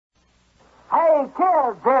Hey,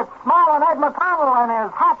 kids, it's Smiling Ed McConnell and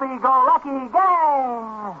his happy-go-lucky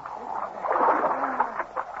gang.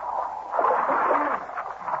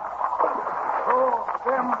 Oh,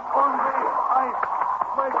 them hungry eyes.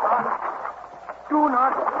 My God. Do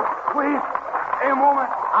not wait a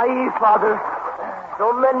moment. Aye, Father.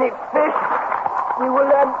 So many fish. We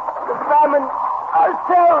will end the famine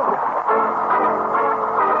ourselves.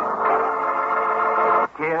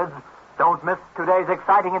 Kids, don't miss today's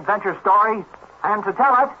exciting adventure story. And to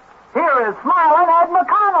tell it, here is Smiling Ed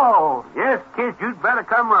McConnell. Yes, kids, you'd better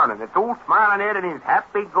come running. It's old Smiling Ed and his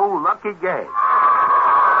happy-go-lucky gang.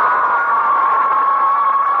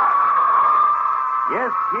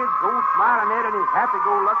 Yes, kids, old Smiling Ed and his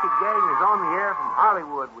happy-go-lucky gang is on the air from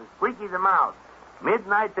Hollywood with Squeaky the Mouse,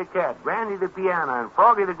 Midnight the Cat, Randy the Piano, and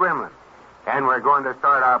Froggy the Gremlin. And we're going to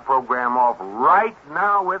start our program off right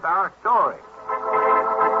now with our story.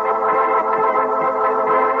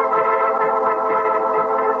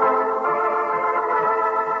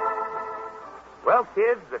 Well,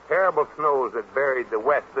 kids, the terrible snows that buried the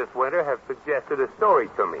West this winter have suggested a story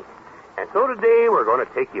to me. And so today we're going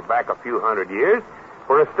to take you back a few hundred years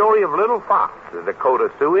for a story of Little Fox, the Dakota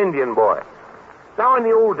Sioux Indian boy. Now, in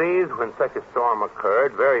the old days when such a storm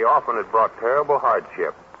occurred, very often it brought terrible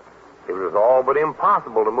hardship. It was all but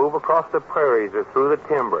impossible to move across the prairies or through the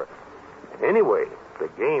timber. Anyway, the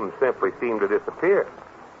game simply seemed to disappear.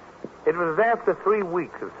 It was after 3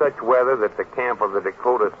 weeks of such weather that the camp of the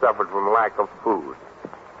Dakota suffered from lack of food.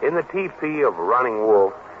 In the teepee of Running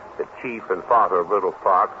Wolf, the chief and father of Little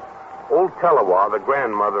Fox, old Telewa, the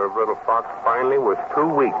grandmother of Little Fox, finally was too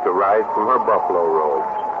weak to rise from her buffalo robes.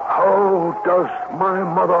 How does my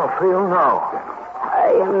mother feel now? I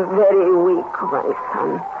am very weak, my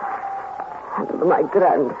son. And my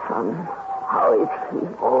grandson, how is he?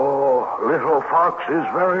 Oh, Little Fox is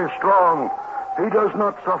very strong. He does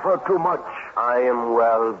not suffer too much. I am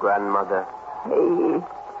well, grandmother. Hey,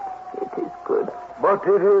 it is good. But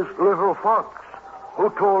it is Little Fox who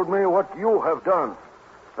told me what you have done.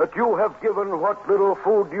 That you have given what little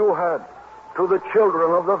food you had to the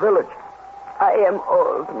children of the village. I am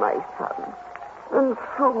old, my son. And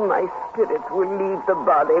soon my spirit will leave the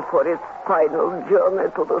body for its final journey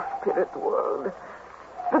to the spirit world.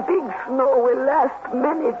 The big snow will last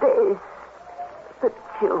many days. The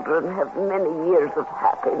children have many years of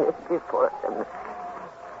happiness before them.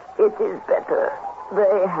 It is better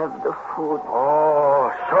they have the food.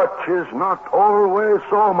 Oh, such is not always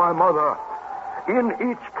so, my mother. In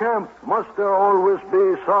each camp must there always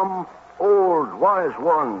be some old wise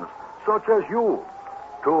ones, such as you,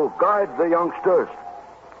 to guide the youngsters.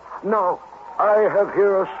 Now, I have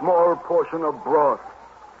here a small portion of broth.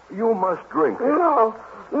 You must drink it.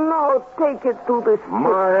 No, take it to the sick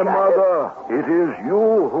My child. mother, it is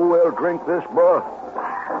you who will drink this broth.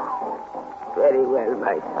 Very well,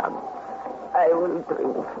 my son. I will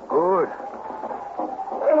drink. Good.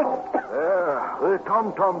 There, the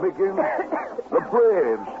tom-tom begins. The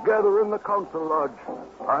braves gather in the council lodge.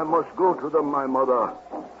 I must go to them, my mother.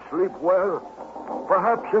 Sleep well.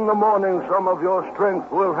 Perhaps in the morning some of your strength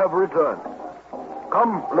will have returned.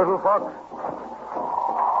 Come, Little Fox.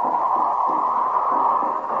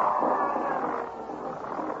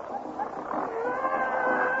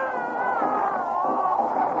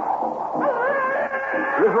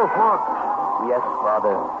 Little Fox. Yes,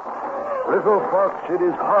 Father. Little Fox, it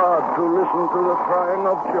is hard to listen to the crying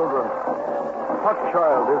of children. What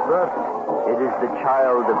child is that? It is the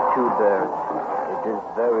child of two bears. It is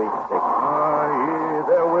very sick.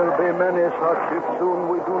 There will be many such if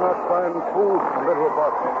soon we do not find food, Little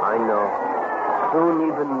Fox. I know. Soon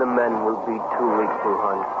even the men will be too weak to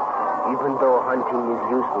hunt, even though hunting is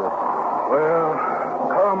useless. Well,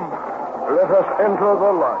 come, let us enter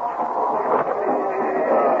the lodge.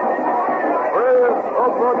 Braves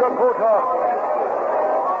of the Dakota!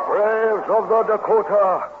 Braves of the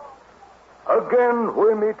Dakota! Again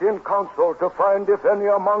we meet in council to find if any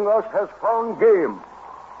among us has found game.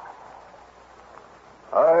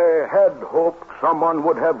 I had hoped someone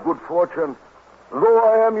would have good fortune. Though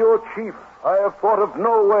I am your chief, I have thought of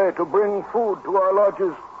no way to bring food to our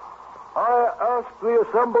lodges. I ask the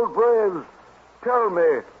assembled braves, tell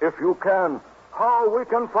me, if you can, how we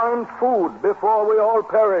can find food before we all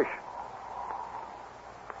perish.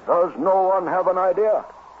 Does no one have an idea?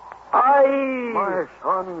 Aye! My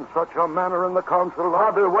son, such a manner in the council.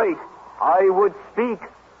 Father, wait. I would speak.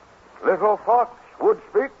 Little Fox would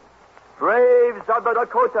speak. Braves of the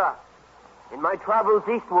Dakota, in my travels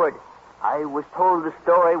eastward, I was told a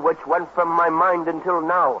story which went from my mind until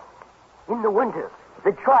now. In the winter,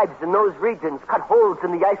 the tribes in those regions cut holes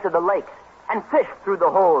in the ice of the lakes and fish through the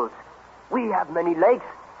holes. We have many lakes,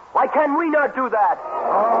 Why can we not do that?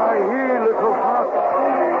 Ye, little fox.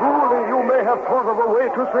 Truly you may have thought of a way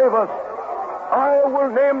to save us. I will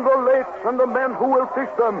name the lakes and the men who will fish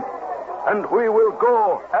them, and we will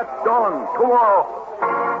go at dawn tomorrow.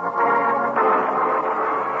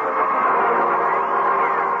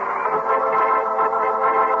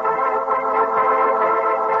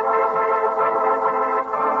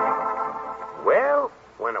 Well,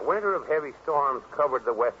 when a winter of heavy storms covered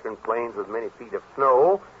the western plains with many feet of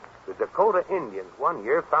snow, the Dakota Indians one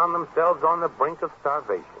year found themselves on the brink of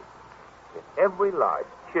starvation. In every lodge,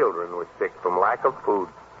 children were sick from lack of food,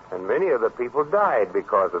 and many of the people died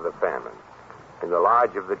because of the famine. In the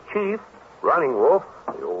lodge of the chief, Running Wolf,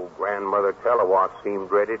 the old grandmother Telewalk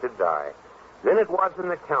seemed ready to die. Then it was in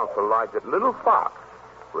the council lodge that Little Fox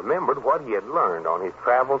remembered what he had learned on his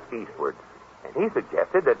travels eastward, and he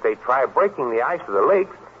suggested that they try breaking the ice of the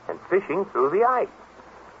lakes and fishing through the ice.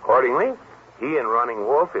 Accordingly, he and Running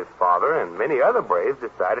Wolf, his father, and many other braves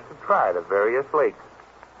decided to try the various lakes.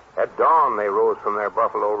 At dawn, they rose from their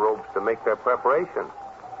buffalo robes to make their preparations.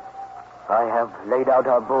 I have laid out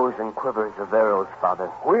our bows and quivers of arrows,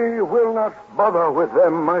 Father. We will not bother with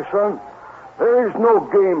them, my son. There is no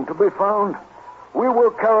game to be found. We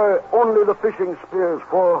will carry only the fishing spears,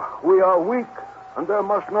 for we are weak, and there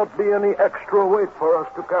must not be any extra weight for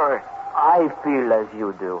us to carry. I feel as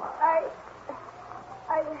you do.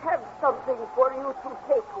 I have something for you to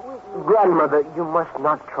take with you. Grandmother, you must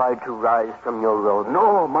not try to rise from your robe.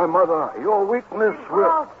 No, my mother, your weakness The will...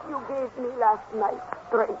 broth you gave me last night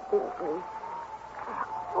strengthens me.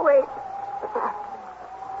 Wait.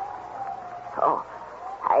 Oh,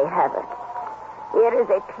 I have it. Here is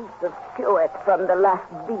a piece of suet from the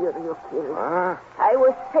last deer you killed. I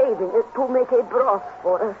was saving it to make a broth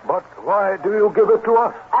for us. But why do you give it to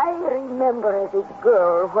us? I remember as a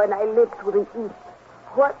girl when I lived to the east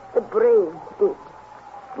what the braves did.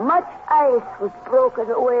 Much ice was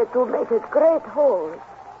broken away to make a great hole.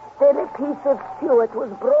 Then a piece of suet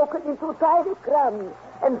was broken into tiny crumbs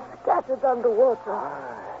and scattered on the water.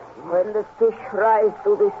 When the fish rise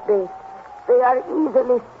to this base, they are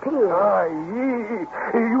easily speared.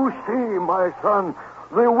 You see, my son,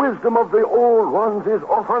 the wisdom of the old ones is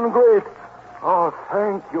often great. Oh,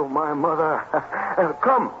 thank you, my mother.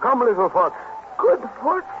 Come, little fox. Good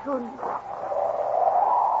fortune.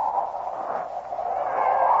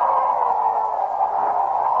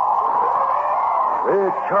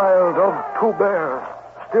 The child of two bears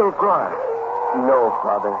still cries. No,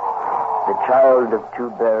 Father. The child of two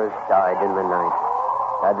bears died in the night.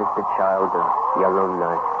 That is the child of Yellow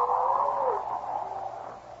Night.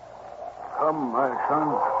 Come, my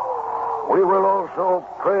son. We will also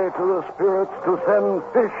pray to the spirits to send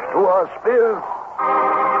fish to our spears.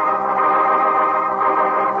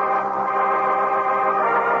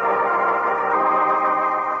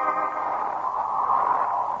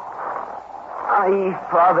 Aye,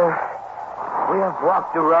 Father. We have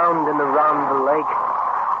walked around and around the lake,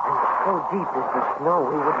 and so deep is the snow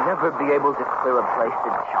we would never be able to clear a place to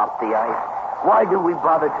chop the ice. Why do we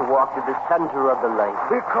bother to walk to the center of the lake?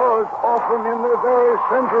 Because often in the very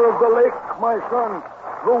center of the lake, my son,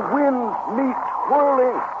 the winds meet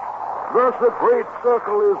whirling. Thus a great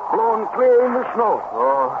circle is blown clear in the snow.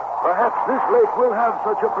 Oh. Perhaps this lake will have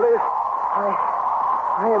such a place.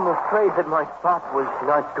 I am afraid that my thought was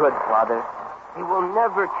not good, Father. We will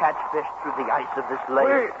never catch fish through the ice of this lake.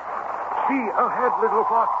 Wait. See ahead, little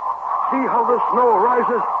fox. See how the snow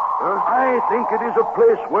rises. I think it is a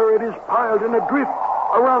place where it is piled in a drift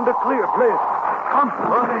around a clear place. Come,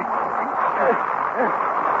 Ronnie.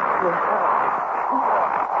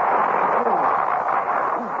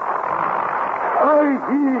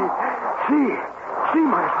 See,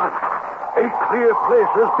 my son. A clear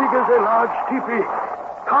place as big as a large teepee.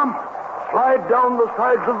 Come, slide down the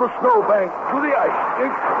sides of the snowbank to the ice.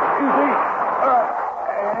 You see?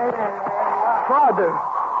 Father,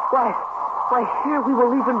 why, here we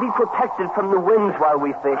will even be protected from the winds while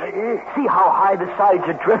we fish. See how high the sides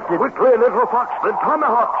are drifted. Quickly, little fox, the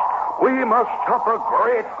tomahawks. We must chop a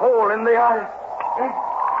great hole in the ice.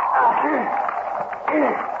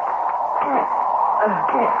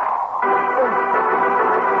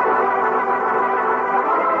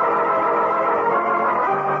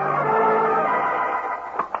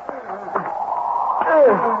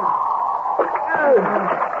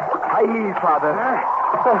 Aye, Father.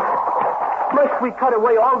 Must we cut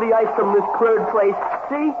away all the ice from this cleared place?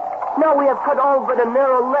 See? Now we have cut all but a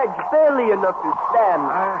narrow ledge, barely enough to stand.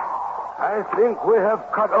 I think we have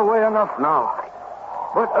cut away enough now.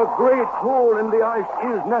 But a great hole in the ice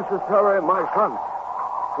is necessary, my son.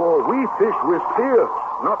 For we fish with spears,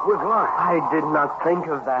 not with line. I did not think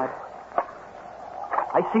of that.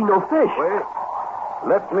 I see no fish. Wait.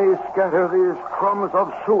 Let me scatter these crumbs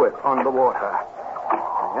of suet on the water.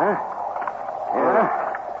 Yeah? Yeah?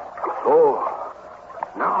 So,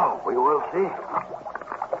 now we will see.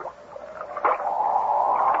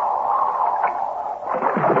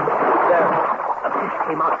 There. A fish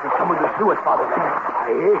came out from some of the suet, Father.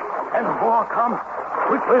 Hey, and more come.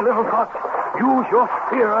 Quickly, little fox. Use your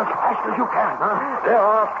spear as fast as you can. Huh? There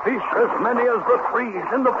are fish as many as the trees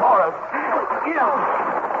in the forest.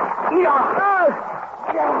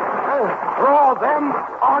 Throw them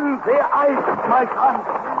on the ice, my son.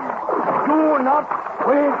 Do not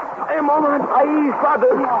wait a moment. Aye, Father.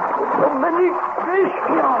 So many fish.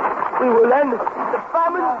 We will end the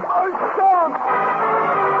famine or storm.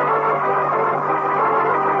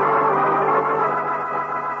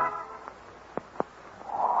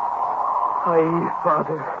 Aye,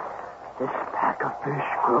 Father. This pack of fish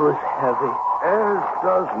grows heavy. As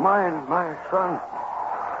does mine, my son.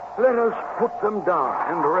 Let us put them down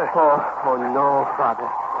and rest. Oh, no, Father.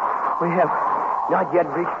 We have not yet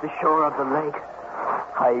reached the shore of the lake.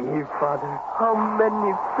 Aye, Father, how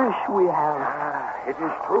many fish we have. It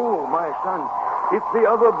is true, my son. If the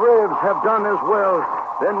other braves have done as well,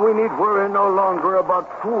 then we need worry no longer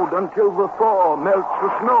about food until the thaw melts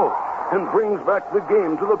the snow and brings back the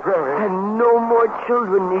game to the prairie. And no more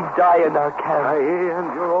children need die in our camp. Aye,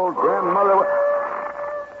 and your old grandmother...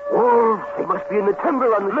 Wolves! They must be in the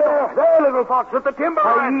timber on the shore. There, little fox, at the timber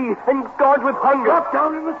line. Aye, and guard with hunger. Drop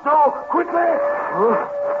down in the snow, quickly!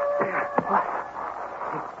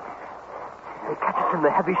 They catch us in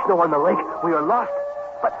the heavy snow on the lake. We are lost.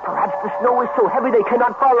 But perhaps the snow is so heavy they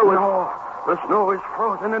cannot follow us. No, the snow is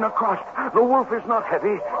frozen in a crust. The wolf is not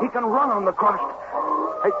heavy. He can run on the crust.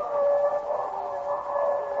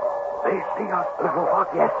 They see us, little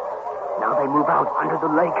fox. Yes. Now they move out under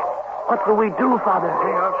the lake. What will we do, Father?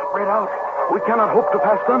 They are spread out. We cannot hope to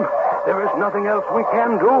pass them. There is nothing else we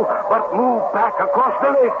can do but move back across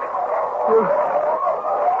the lake.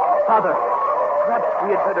 Father, perhaps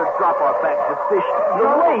we had better drop our bags of fish.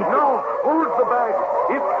 No, hold the bag.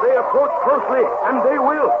 If they approach closely, and they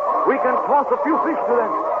will, we can toss a few fish to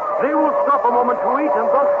them. They will stop a moment to eat and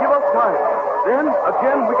thus give us time. Then,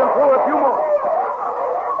 again, we can throw a few more.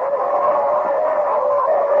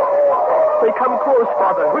 They come close,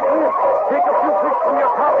 Father. Quickly, take a few fish from your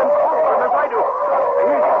pack and toss them as I do.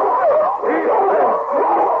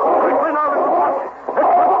 Quickly now, little fox. As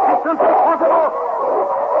much distance as possible.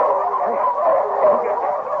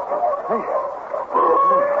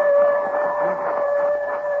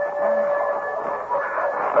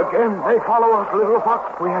 Again, they follow us, little fox.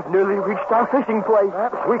 We have nearly reached our fishing place.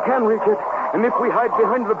 Perhaps we can reach it. And if we hide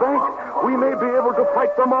behind the bank, we may be able to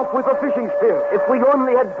fight them off with a fishing spear. If we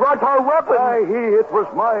only had brought our weapons. Aye, it was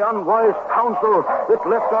my unwise counsel that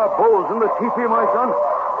left our bows in the teepee, my son.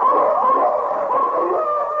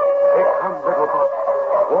 They come, little fox.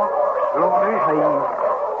 Walk slowly.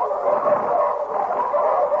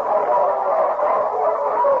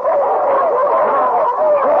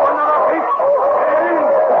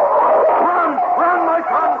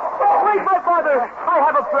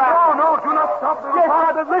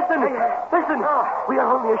 Listen. We are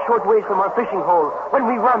only a short ways from our fishing hole. When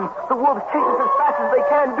we run, the wolves chase us as fast as they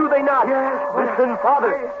can, do they not? Yes. Listen,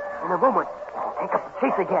 Father. In a moment, we'll take up the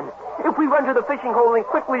chase again. If we run to the fishing hole and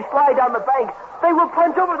quickly slide down the bank, they will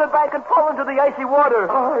plunge over the bank and fall into the icy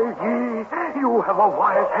water. Aye, you have a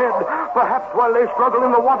wise head. Perhaps while they struggle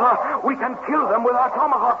in the water, we can kill them with our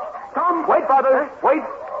tomahawks. Come. Wait, Father. Wait.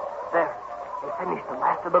 There. They finished the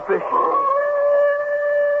last of the fish.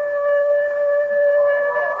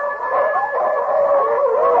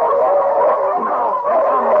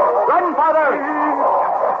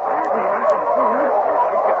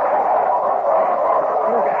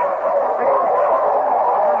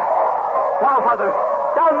 Father,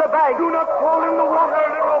 down the bank. Do not fall in the water,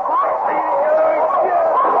 little fox.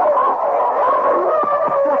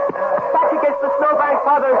 Back against the snowbank,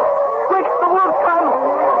 Father. Quick, the wolves come.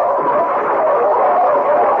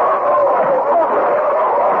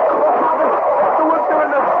 Father, the wolves are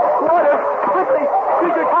in the water. Quickly,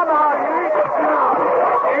 use your tomahawk.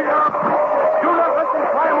 Do not let them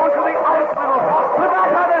climb onto the ice, little fox. Look out,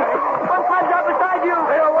 Father. One climbs out beside you.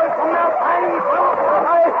 Stay away from their fangs, little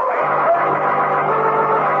fox.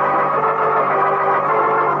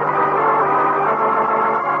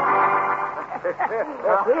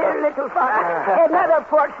 Here, little fox, another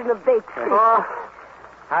portion of baked fish. Oh,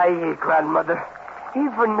 aye, Grandmother.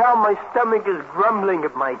 Even now my stomach is grumbling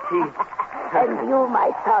at my teeth. And you,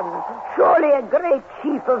 my son, surely a great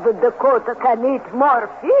chief of the Dakota can eat more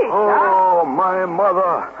fish, Oh, my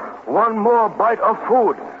mother. One more bite of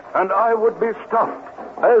food, and I would be stuffed.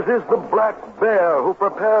 as is the black bear who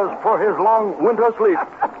prepares for his long winter sleep.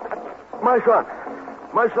 My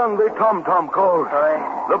son, the tom-tom calls.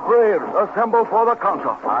 The braves assemble for the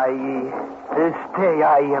council. This day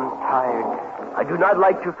I am tired. I do not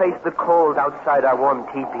like to face the cold outside our warm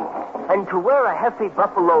teepee. And to wear a hefty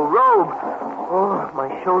buffalo robe. Oh, my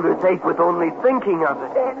shoulders ache with only thinking of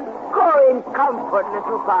it. Then go in comfort,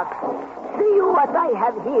 little fox. See what I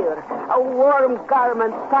have here. A warm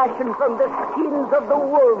garment fashioned from the skins of the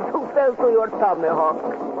wolves who fell to your tomahawk.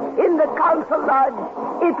 In the council lodge,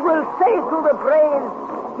 it will say to the braves,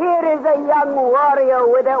 here is a young warrior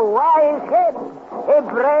with a wise head, a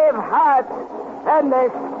brave heart, and a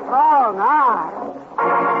strong arm.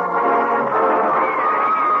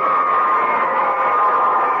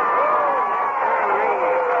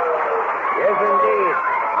 Yes, indeed.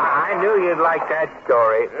 I knew you'd like that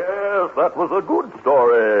story. Yes, that was a good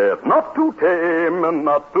story. Not too tame and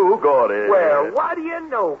not too gory. Well, what do you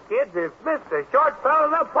know, kids? It's Mr. Shortfellow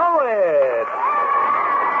the poet.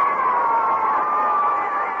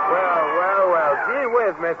 Well, gee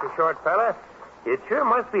whiz, Mr. Shortfellow. It sure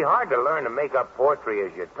must be hard to learn to make up poetry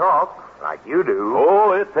as you talk, like you do.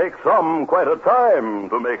 Oh, it takes some quite a time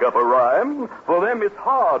to make up a rhyme. For them, it's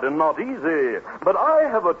hard and not easy. But I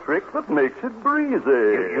have a trick that makes it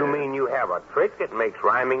breezy. You mean you have a trick that makes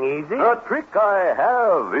rhyming easy? A trick I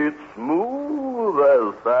have. It's smooth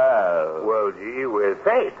as salve. Well, gee whiz.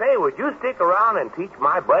 Say, would you stick around and teach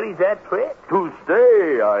my buddies that trick? To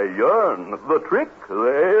stay, I yearn. The trick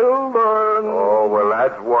they'll learn. Oh, well,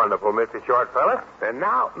 that's wonderful, Mr. Shortfellow. And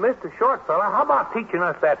now, Mr. Shortfellow, how about teaching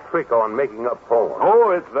us that trick on making up poems?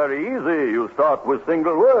 Oh, it's very easy. You start with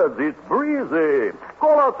single words. It's breezy.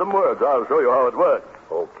 Call out some words. I'll show you how it works.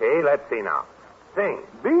 Okay, let's see now. Sing.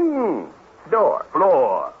 Bing. Door.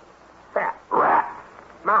 Floor. Fat. Rat.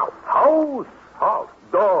 Mouth. House. House.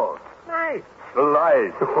 Door. Nice.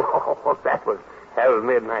 Light. Oh, that was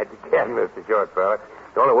midnight again, Mr. Shortfellow.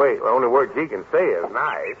 The only word you can say is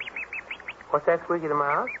nice. What's that squeak in the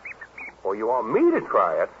mouth? Oh, you want me to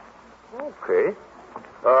try it? Okay.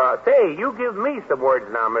 Say, you give me some words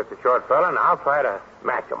now, Mr. Shortfellow, and I'll try to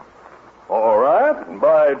match them. All right.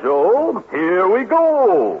 By Joe. Here we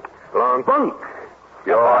go. Long Bunk.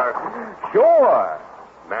 Sure.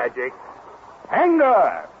 Magic.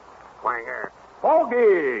 Hanger. Twanger.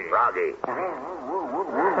 Foggy. Froggy.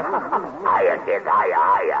 Hiya, kids.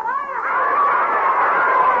 Hiya.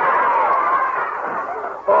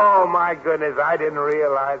 Oh, my goodness, I didn't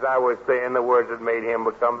realize I was saying the words that made him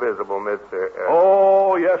become visible, Mr.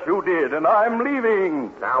 Oh, yes, you did, and I'm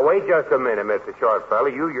leaving. Now, wait just a minute, Mr. Shortfellow.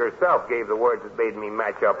 You yourself gave the words that made me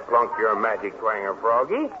match up Plunk, your magic twanger,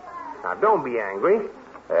 Froggy. Now, don't be angry.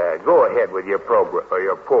 Go ahead with your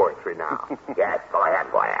poetry now. Yes, go ahead.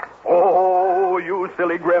 Oh, you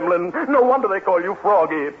silly gremlin. No wonder they call you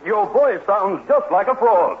Froggy. Your voice sounds just like a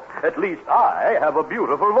frog. At least I have a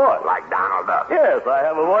beautiful voice. Like Donald Duck. Yes, I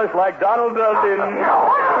have a voice like Donald Duck. Oh,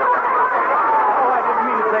 I didn't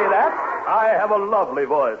mean to say that. I have a lovely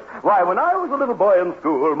voice. Why, when I was a little boy in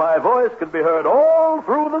school, my voice could be heard all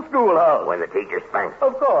through the schoolhouse. When the teacher spanked.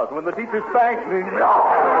 Of course, when the teacher spanked me.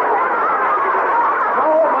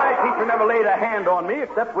 No, my teacher never laid a hand on me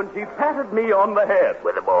except when she patted me on the head.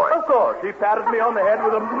 With a boy. Of course, she patted me on the head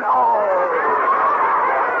with a...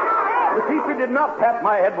 The teacher did not pat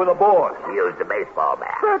my head with a board. She used a baseball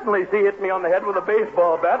bat. Certainly, she hit me on the head with a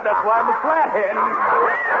baseball bat. That's why I'm a flathead.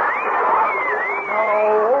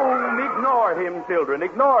 Oh, ignore him, children.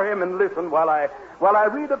 Ignore him and listen while I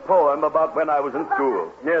read a poem about when I was in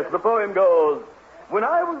school. Yes, the poem goes... When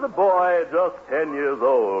I was a boy, just 10 years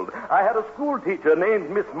old, I had a school teacher named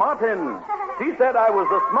Miss Martin. She said I was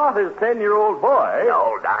the smartest 10-year-old boy. In the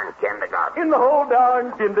whole darn kindergarten. In the whole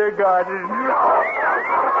darn kindergarten. Oh,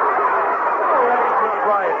 that's not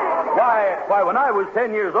right. Why, when I was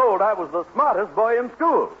 10 years old, I was the smartest boy in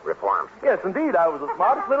school. Reform. Yes, indeed, I was the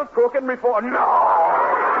smartest little crook in reform. No!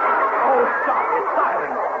 Oh, stop it,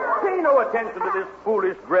 silence. Pay no attention to this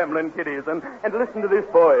foolish gremlin, kiddies, and listen to this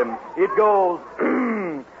poem. It goes,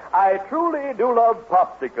 I truly do love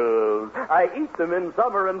popsicles. I eat them in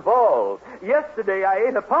summer and fall. Yesterday I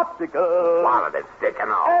ate a popsicle. Swallowed it, stick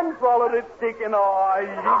and all. And swallowed it, stick and all.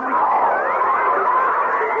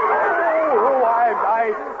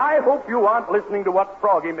 I hope you aren't listening to what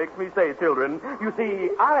Froggy makes me say, children. You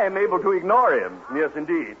see, I am able to ignore him. Yes,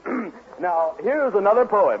 indeed. Now, here's another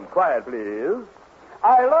poem. Quiet, please.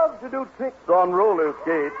 I love to do tricks on roller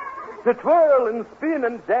skates, to twirl and spin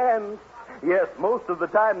and dance. Yes, most of the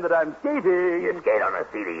time that I'm skating... You skate on the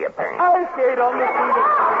seat of your pants. I skate on the seat of...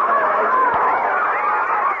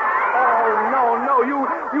 Oh, no, no.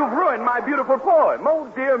 You've ruined my beautiful poem. Oh,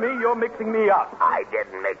 dear me, you're mixing me up. I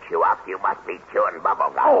didn't mix you up. You must be chewing bubble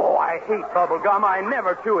gum. Oh, I hate bubble gum. I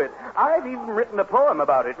never chew it. I've even written a poem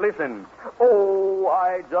about it. Listen. Oh,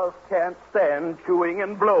 I just can't stand chewing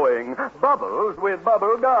and blowing bubbles with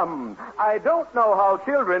bubble gum. I don't know how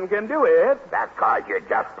children can do it. That's because you're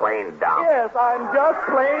just plain dumb. Yes, I'm just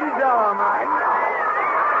plain dumb.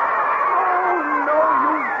 Oh, no,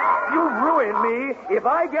 you ruined me. If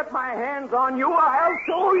I get my hands on you, I'll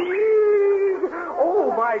show you.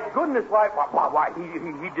 Oh, my goodness. Why,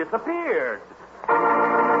 he disappeared.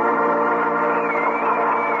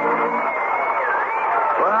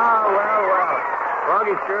 Well.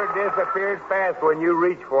 Froggy sure disappeared fast when you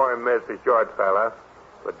reached for him, Mr. Short Fella.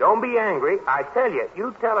 But don't be angry. I tell you,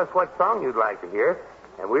 you tell us what song you'd like to hear,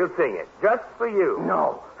 and we'll sing it just for you.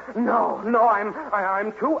 No,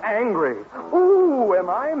 I'm too angry. Ooh, am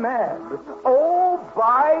I mad? Oh,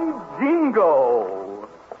 by jingo.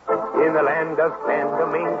 In the land of San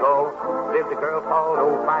Domingo lived a girl called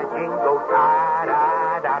Old by Jingo.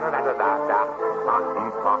 Da-da-da-da-da-da-da.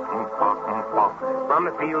 From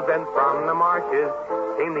the fields and from the marshes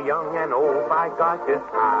came the young and old by goshes.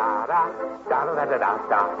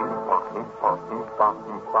 Da-da-da-da-da-da.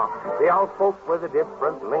 They all spoke with a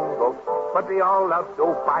different lingo, but they all loved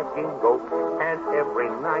Old by Jingo. And every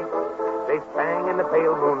night they sang in the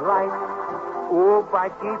pale moonlight. Oh, by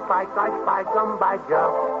gee, by gosh, by gum, by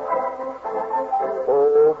jump.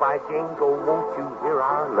 Oh, by jingo, won't you hear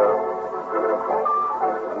our love?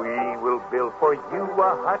 We will build for you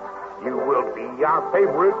a hut. You will be our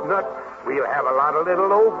favorite nut. We'll have a lot of little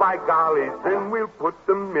oh by gollies, then we'll put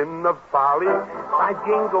them in the folly. By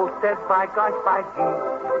jingo said, by gosh, by gee.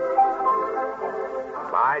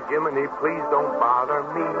 By Jiminy, please don't bother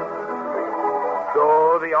me.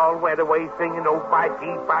 So they all went away singing, oh, by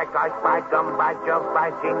gee, by gosh, by gum, by jump,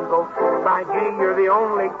 by jingo. By gee, you're the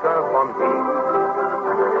only girl for me.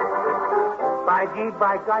 By gee,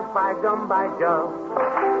 by gosh, by gum, by jump.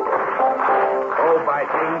 Oh, by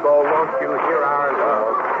jingo, won't you hear our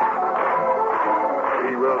love?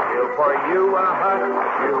 We will build for you a hut.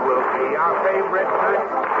 You will be our favorite nut.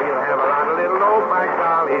 We'll have a lot of little oh by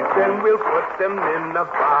gollies, then we'll put them in the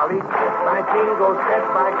folly. By jingo said,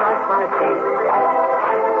 by gosh, by gee.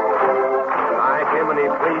 By Jiminy,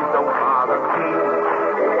 please don't bother me.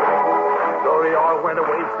 So they all went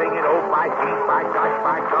away singing, oh, by gee, by gosh,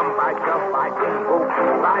 by gum, by jump, by jingo.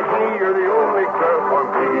 By gee, you're the only girl for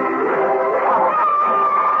me.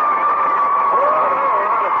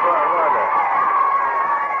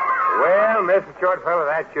 Well, Mr. Short Fella,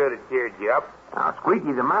 that should have cheered you up. Now,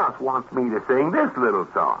 Squeaky the Mouse wants me to sing this little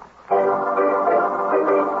song.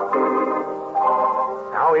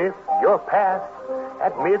 Now, if you're past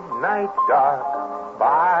at midnight dark,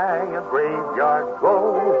 by a graveyard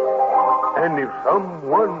go, and if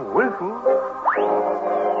someone whistles,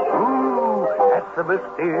 ooh, that's a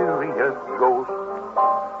mysterious ghost.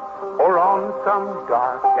 Or on some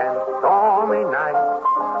dark and stormy night,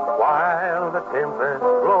 while the tempest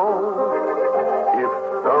blows, if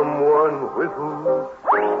someone whistles,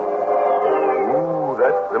 ooh,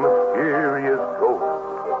 that's the mysterious ghost.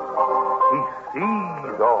 He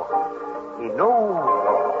sees all, he knows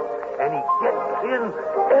all, and he gets in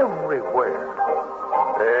everywhere.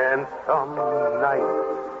 And some night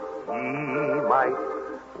he might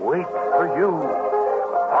wait for you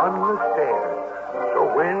on the stairs. So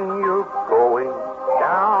when you're going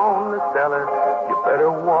down the cellar, you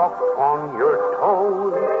better walk on your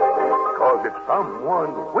toes. 'Cause if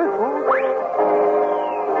someone whistles,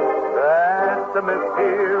 that's a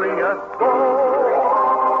mysterious ghost.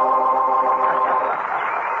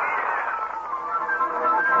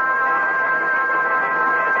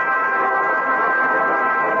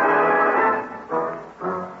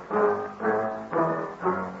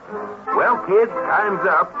 Kids, time's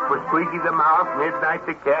up for Squeaky the Mouse, Midnight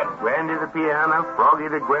the Cat, Randy the Piano, Froggy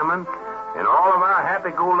the Gremlin, and all of our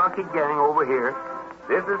happy-go-lucky gang over here.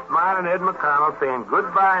 This is Smiling Ed McConnell saying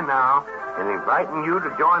goodbye now and inviting you to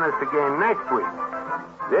join us again next week.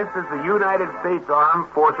 This is the United States Armed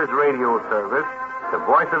Forces Radio Service, the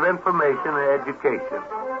voice of information and education.